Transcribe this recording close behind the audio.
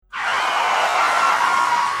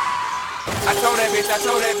I told that bitch. I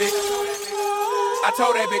told that bitch.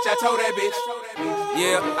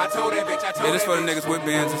 Yeah, I told that bitch. Yeah, this for the niggas with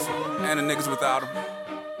Benzes and the niggas without them.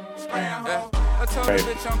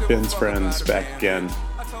 Right, Ben's Friends back again.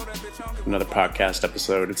 Another podcast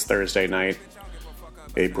episode. It's Thursday night,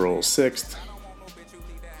 April 6th.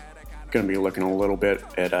 Going to be looking a little bit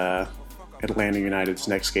at Atlanta United's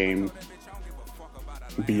next game,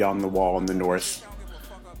 Beyond the Wall in the North,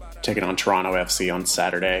 taking on Toronto FC on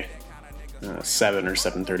Saturday, 7 or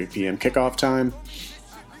 7:30 p.m. kickoff time.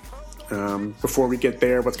 Before we get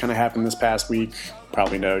there, what's kind of happened this past week?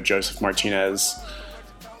 Probably know Joseph Martinez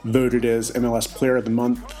voted as MLS Player of the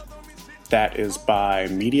Month. That is by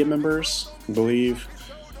media members, I believe.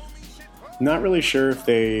 Not really sure if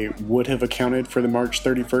they would have accounted for the March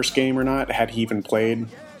 31st game or not, had he even played.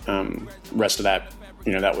 Rest of that,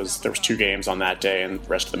 there was 2 games on that day, and the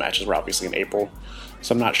rest of the matches were obviously in April.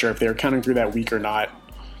 So I'm not sure if they were counting through that week or not.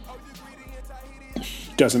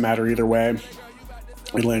 Doesn't matter either way.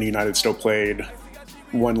 Atlanta United still played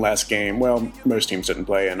one less game. Well, most teams didn't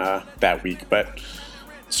play in that week, but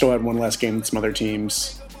still had one less game than some other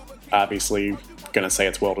teams. Obviously, going to say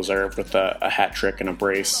it's well-deserved with a hat trick and a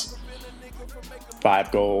brace.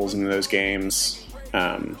 5 goals in those games.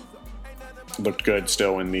 Looked good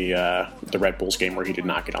still in the Red Bulls game where he did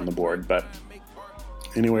not get on the board. But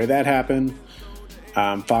anyway, that happened.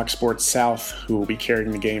 Fox Sports South, who will be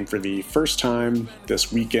carrying the game for the first time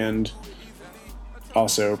this weekend,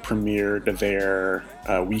 also premiered their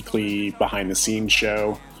weekly behind-the-scenes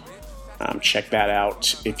show. Check that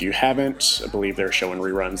out if you haven't. I believe they're showing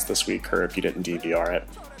reruns this week, or if you didn't DVR it,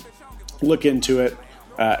 look into it.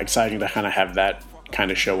 Exciting to kind of have that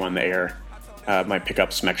kind of show on the air. Might pick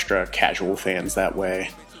up some extra casual fans that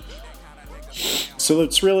way. So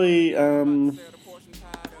let's really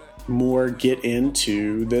more get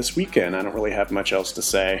into this weekend. I don't really have much else to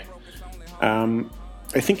say.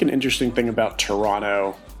 I think an interesting thing about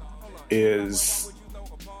Toronto is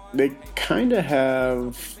they kind of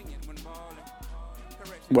have...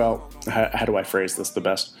 Well, how do I phrase this the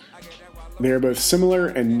best? They're both similar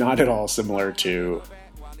and not at all similar to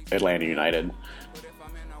Atlanta United.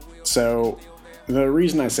 So the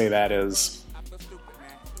reason I say that is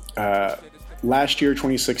last year,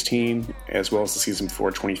 2016, as well as the season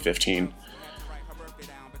before, 2015,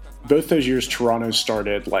 both those years Toronto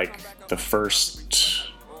started like the first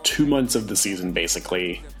 2 months of the season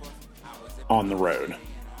basically on the road.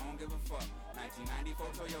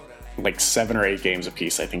 Like 7 or 8 games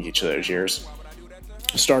apiece, I think, each of those years.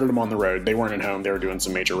 Started them on the road. They weren't at home. They were doing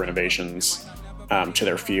some major renovations to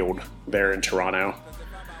their field there in Toronto.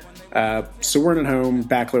 So weren't at home,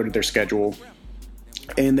 backloaded their schedule,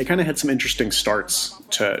 and they kind of had some interesting starts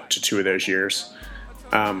to 2 of those years.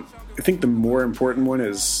 I think the more important one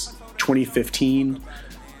is 2015,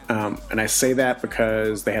 and I say that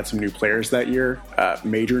because they had some new players that year,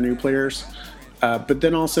 major new players. But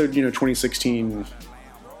then also, 2016...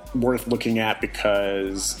 worth looking at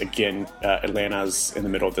because, again, Atlanta's in the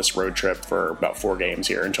middle of this road trip for about 4 games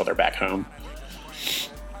here until they're back home.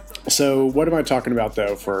 So what am I talking about,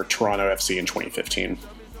 though, for Toronto FC in 2015?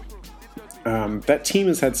 That team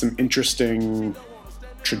has had some interesting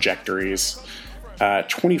trajectories.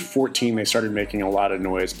 2014, they started making a lot of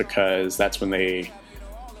noise because that's when they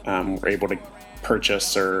were able to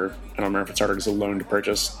purchase, or I don't remember if it started as a loan to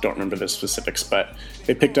purchase, don't remember the specifics, but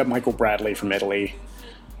they picked up Michael Bradley from Italy.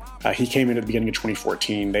 He came in at the beginning of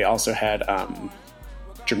 2014. They also had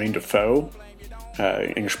Jermaine Defoe,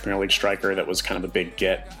 English Premier League striker that was kind of a big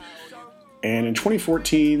get. And in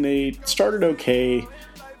 2014, they started okay,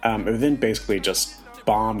 but then basically just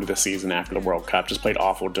bombed the season after the World Cup. Just played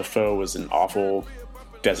awful. Defoe was an awful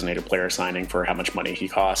designated player signing for how much money he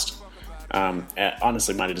cost.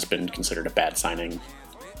 Honestly, might have just been considered a bad signing,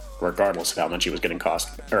 regardless of how much he was getting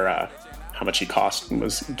cost, or how much he cost and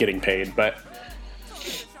was getting paid. But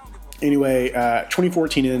anyway,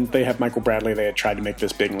 2014 they have Michael Bradley. They had tried to make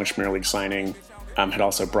this big English Premier League signing. Had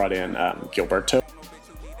also brought in Gilberto.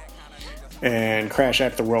 And crash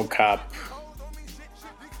after the World Cup.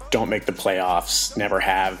 Don't make the playoffs. Never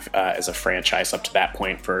have as a franchise up to that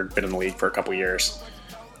point. Been in the league for a couple years.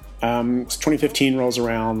 2015 rolls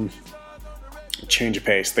around. Change of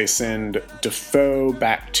pace. They send Defoe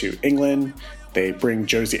back to England. They bring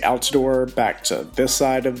Josie Altidore back to this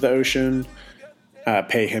side of the ocean.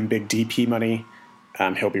 Pay him big DP money.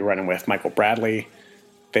 He'll be running with Michael Bradley.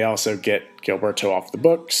 They also get Gilberto off the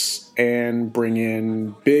books and bring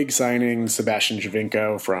in big signing Sebastian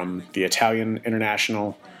Giovinco from the Italian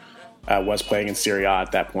international. Was playing in Serie A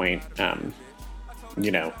at that point.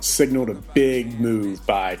 Signaled a big move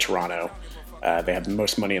by Toronto. They had the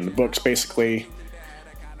most money in the books, basically.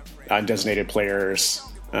 undesignated players,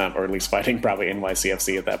 or at least fighting probably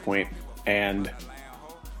NYCFC at that point. And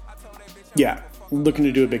yeah, looking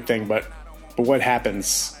to do a big thing, but what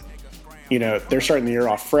happens? They're starting the year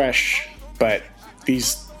off fresh, but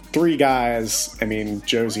these three guys,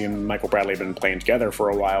 Josie and Michael Bradley have been playing together for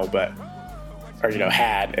a while,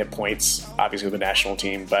 had at points, obviously with the national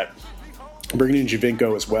team, but bringing in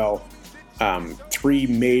Giovinco as well. Three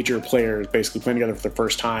major players basically playing together for the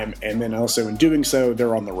first time, and then also in doing so,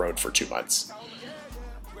 they're on the road for 2 months.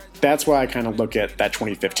 That's why I kind of look at that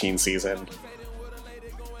 2015 season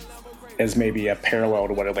as maybe a parallel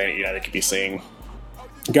to what Atlanta United could be seeing.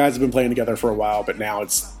 Guys have been playing together for a while, but now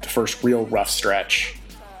it's the first real rough stretch.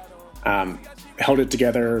 Held it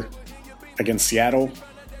together against Seattle.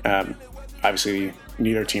 Obviously,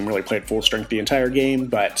 neither team really played full strength the entire game,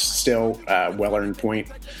 but still well-earned point.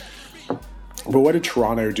 But what did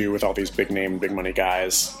Toronto do with all these big-name, big-money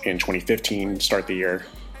guys in 2015 to start the year?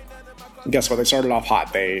 Guess what? They started off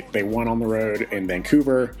hot. They won on the road in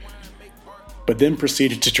Vancouver, but then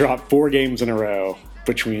proceeded to drop 4 games in a row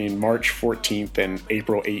between March 14th and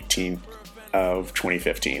April 18th of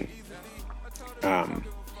 2015.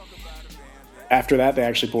 After that, they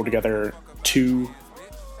actually pulled together two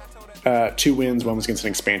wins. One was against an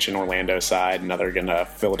expansion Orlando side, another against a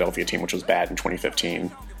Philadelphia team, which was bad in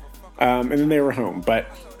 2015. And then they were home. But,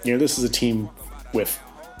 this is a team with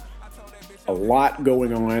a lot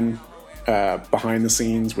going on behind the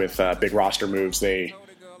scenes with big roster moves. They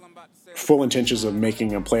full intentions of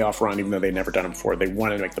making a playoff run, even though they'd never done it before. They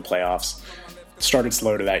wanted to make the playoffs. Started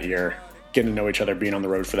slow to that year. Getting to know each other, being on the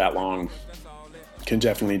road for that long, can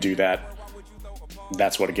definitely do that.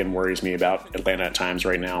 That's what, again, worries me about Atlanta at times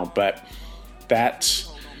right now. But that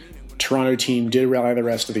Toronto team did rally the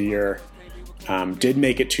rest of the year, did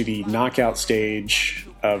make it to the knockout stage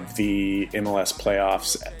of the MLS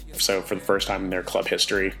playoffs, so for the first time in their club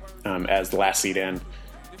history, as the last seed in.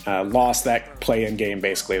 Lost that play-in game,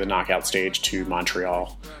 basically, the knockout stage, to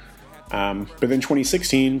Montreal. But then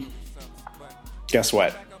 2016, guess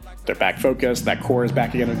what? They're back focused. That core is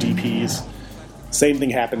back again on DPs. Same thing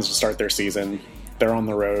happens to start their season. They're on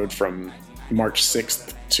the road from March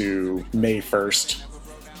 6th to May 1st.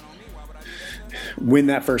 Win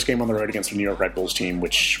that first game on the road against the New York Red Bulls team,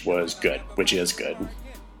 which is good.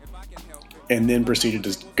 And then proceeded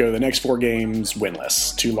to go the next 4 games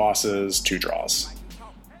winless. 2 losses, 2 draws.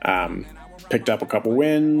 Picked up a couple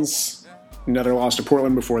wins, another loss to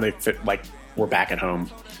Portland before they were back at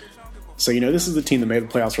home. So, this is the team that made the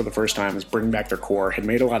playoffs for the first time, is bringing back their core, had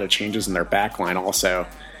made a lot of changes in their back line also,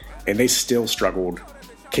 and they still struggled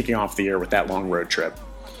kicking off the year with that long road trip.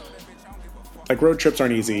 Road trips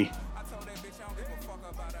aren't easy.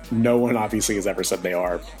 No one obviously has ever said they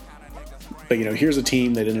are. But, here's a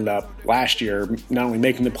team that ended up last year not only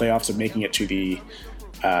making the playoffs, but making it to the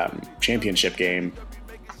championship game.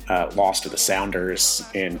 Lost to the Sounders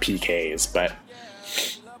in PKs. But,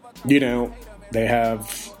 they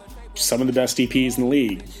have some of the best DPs in the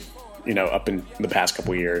league, up in the past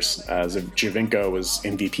couple of years. Giovinco was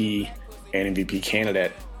MVP and MVP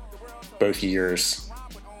candidate both years.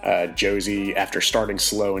 Josie, after starting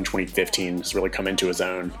slow in 2015, has really come into his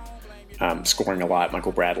own, scoring a lot.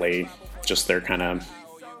 Michael Bradley, just their kind of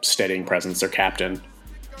steadying presence, their captain.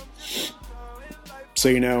 So,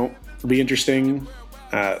 it'll be interesting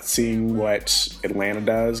seeing what Atlanta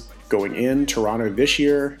does going in. Toronto this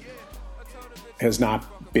year has not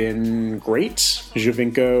been great.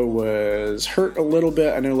 Giovinco was hurt a little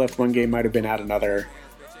bit. I know left one game, might have been out another.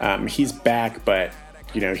 He's back, but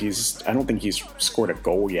I don't think he's scored a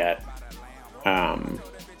goal yet.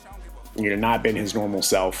 Not been his normal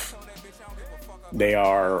self. They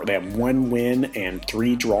have 1 win and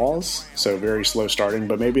 3 draws, so very slow starting,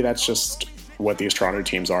 but maybe that's just what these Toronto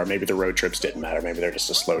teams are. Maybe the road trips didn't matter. Maybe they're just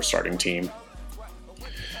a slow starting team.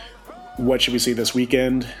 What should we see this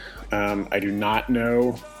weekend? I do not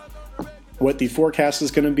know what the forecast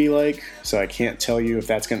is going to be like, so I can't tell you if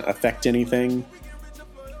that's going to affect anything.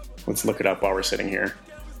 Let's look it up while we're sitting here.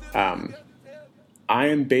 I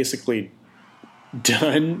am basically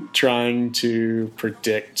done trying to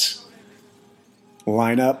predict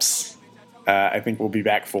lineups. I think we'll be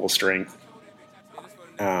back full strength.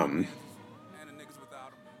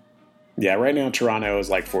 Yeah, right now Toronto is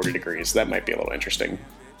 40 degrees. That might be a little interesting.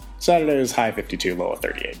 Saturday is high 52, low of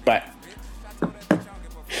 38. But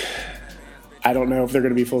I don't know if they're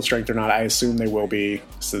going to be full strength or not. I assume they will be.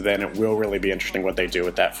 So then it will really be interesting what they do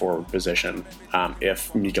with that forward position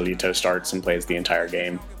if Miguelito starts and plays the entire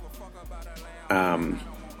game.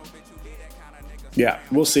 Yeah,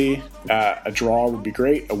 we'll see. A draw would be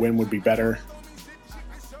great. A win would be better.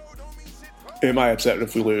 Am I upset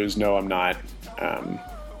if we lose? No, I'm not.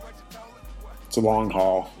 It's a long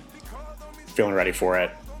haul. Feeling ready for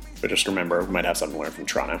it. But just remember, we might have something to learn from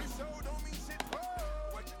Toronto.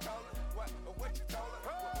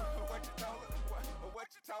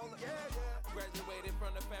 Graduated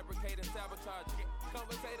from the fabricated sabotage.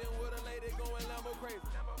 Conversating with a lady going Lambo crazy.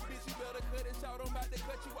 Bitch, you better cut it short, I'm about to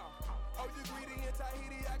cut you off. Oh, you greedy in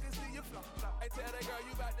Tahiti, I can see you flaw. I tell that girl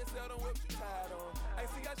you about to sell them whips you tied on. I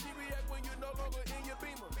see how she react when you no longer in your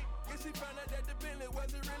Beamer. If she found out that the Bentley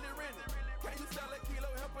wasn't really rented. Can you sell a kilo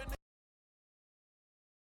helping